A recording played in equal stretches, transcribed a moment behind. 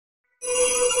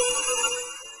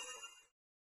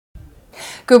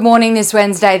Good morning this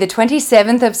Wednesday, the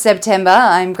 27th of September.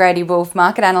 I'm Grady Wolf,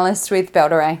 market analyst with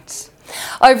BSWH.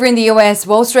 Over in the US,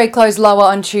 Wall Street closed lower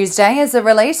on Tuesday as the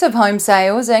release of home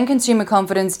sales and consumer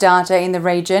confidence data in the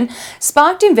region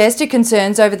sparked investor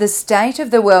concerns over the state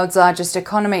of the world's largest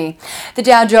economy. The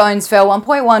Dow Jones fell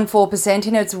 1.14%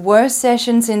 in its worst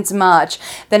session since March.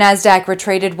 The Nasdaq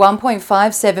retreated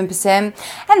 1.57%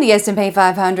 and the S&P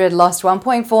 500 lost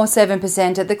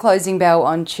 1.47% at the closing bell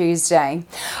on Tuesday.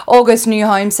 August new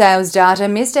home sales data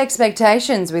missed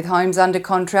expectations, with homes under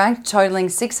contract totaling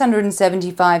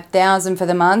 675,000 for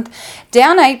the month,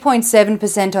 down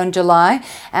 8.7% on July,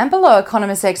 and below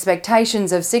economists'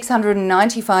 expectations of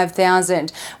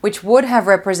 695,000, which would have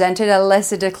represented a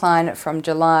lesser decline from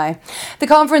July. The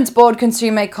Conference Board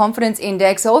Consumer Confidence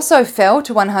Index also fell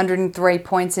to 103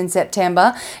 points in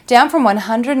September, down from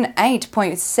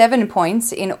 108.7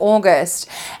 points in August,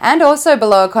 and also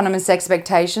below economists'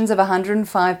 expectations of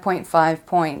 105.5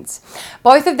 points.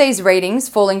 Both of these readings,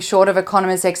 falling short of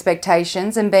economists'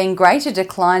 expectations and being greater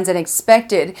declines than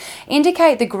expected,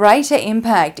 indicate the greater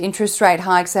impact interest rate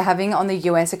hikes are having on the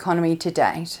US economy to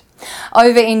date.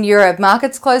 Over in Europe,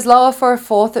 markets closed lower for a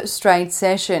fourth straight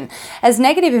session as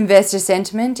negative investor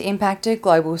sentiment impacted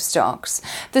global stocks.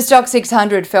 The Stock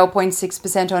 600 fell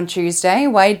 0.6% on Tuesday,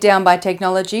 weighed down by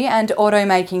technology and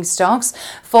automaking stocks,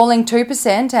 falling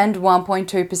 2% and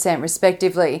 1.2%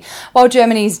 respectively. While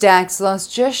Germany's DAX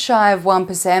lost just shy of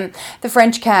 1%, the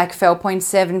French CAC fell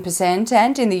 0.7%,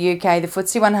 and in the UK, the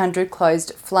FTSE 100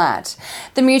 closed flat.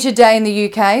 The muted day in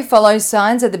the UK follows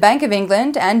signs that the Bank of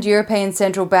England and European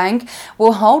Central Bank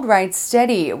will hold rates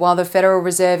steady, while the Federal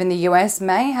Reserve in the US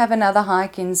may have another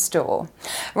hike in store.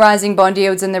 Rising bond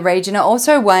yields in the region are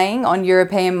also weighing on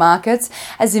European markets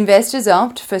as investors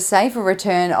opt for safer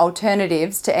return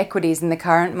alternatives to equities in the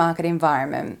current market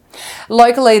environment.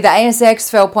 Locally, the ASX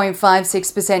fell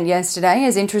 0.56% yesterday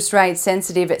as interest rate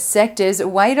sensitive sectors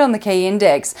weighed on the key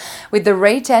index, with the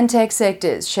REIT and Tech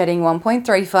sectors shedding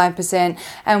 1.35%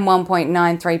 and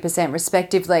 1.93%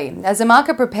 respectively, as the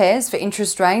market prepares for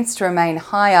interest rates to remain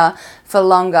higher for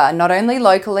longer, not only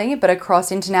locally but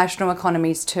across international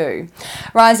economies too.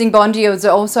 Rising bond yields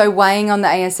are also weighing on the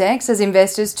ASX as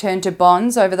investors turn to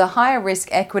bonds over the higher risk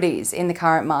equities in the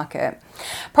current market.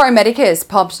 Pro Medicus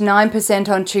popped 9%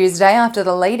 on Tuesday after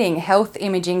the leading health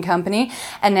imaging company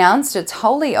announced its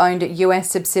wholly owned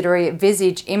US subsidiary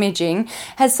Visage Imaging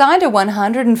has signed a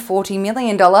 $140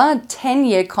 million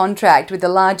 10-year contract with the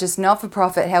largest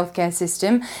not-for-profit healthcare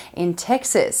system in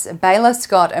Texas, Baylor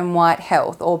Scott White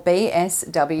Health, or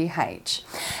BSWH.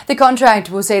 The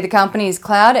contract will see the company's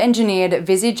cloud-engineered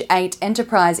Visage 8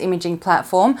 enterprise imaging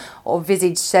platform, or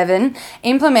Visage 7,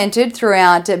 implemented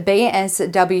throughout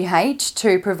BSWH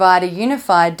to provide a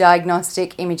unified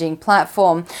diagnostic imaging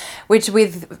platform, which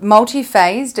with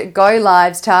multi-phased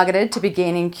go-lives targeted to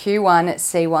begin in Q1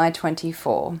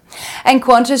 CY24. And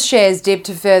Qantas shares dipped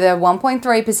a further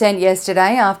 1.3%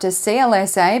 yesterday after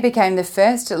CLSA became the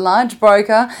first large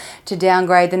broker to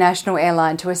downgrade the national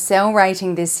airline to a sell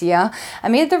rating this year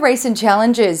amid the recent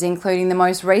challenges, including the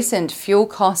most recent fuel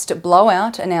cost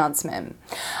blowout announcement.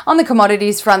 On the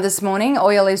commodities front this morning,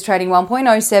 oil is trading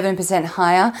 1.07%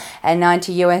 higher at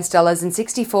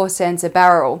 $90.64 a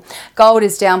barrel. Gold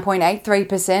is down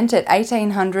 0.83% at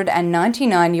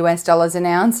 $1,899 an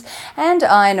ounce, and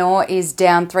iron ore is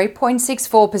down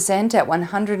 3.64% at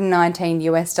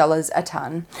 $119 a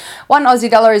tonne. One Aussie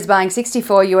dollar is buying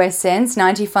 64 US cents,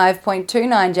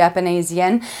 95.29 Japanese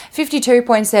yen,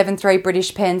 52.73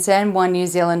 British Pence, and 1 New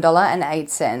Zealand dollar and 8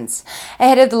 cents.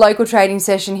 Ahead of the local trading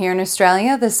session here in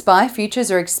Australia, the SPI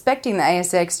futures are expecting the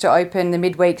ASX to open the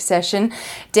midweek session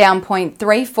down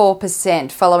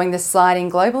 0.34% following the slide in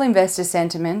global investor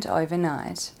sentiment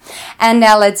overnight. And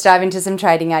now let's dive into some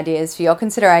trading ideas for your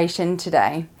consideration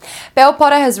today. Bell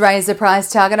Potter has raised the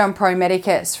price target on Pro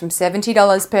Medicus from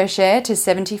 $70 per share to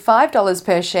 $75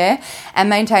 per share and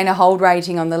maintain a hold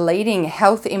rating on the leading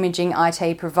health imaging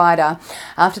IT provider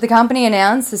after the company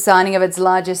announced the signing of its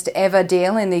largest ever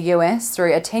deal in the US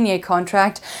through a 10-year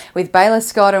contract with Baylor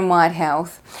Scott White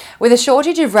Health. With a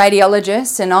shortage of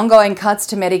radiologists and ongoing cuts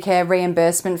to Medicare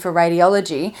reimbursement for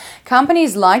radiology,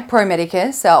 companies like Pro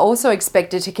Medicus are also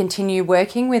expected to continue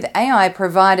working with AI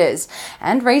providers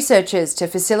and researchers to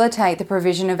facilitate the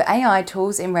provision of AI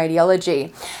tools in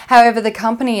radiology. However, the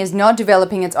company is not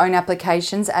developing its own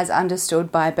applications as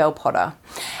understood by Bell Potter.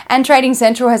 And Trading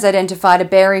Central has identified a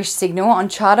bearish signal on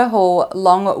Charter Hall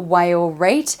Long WALE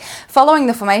REIT following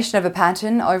the formation of a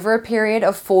pattern over a period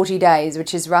of 40 days,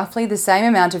 which is roughly the same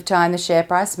amount of time the share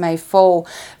price may fall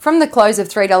from the close of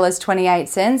 $3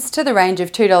 $2.28 to the range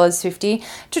of $2.50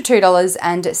 to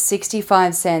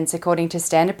 $2.65, according to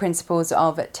standard principles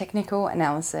of technical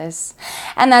analysis.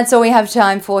 And that's all we have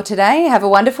time for today. Have a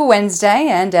wonderful Wednesday,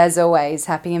 and as always,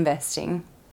 happy investing.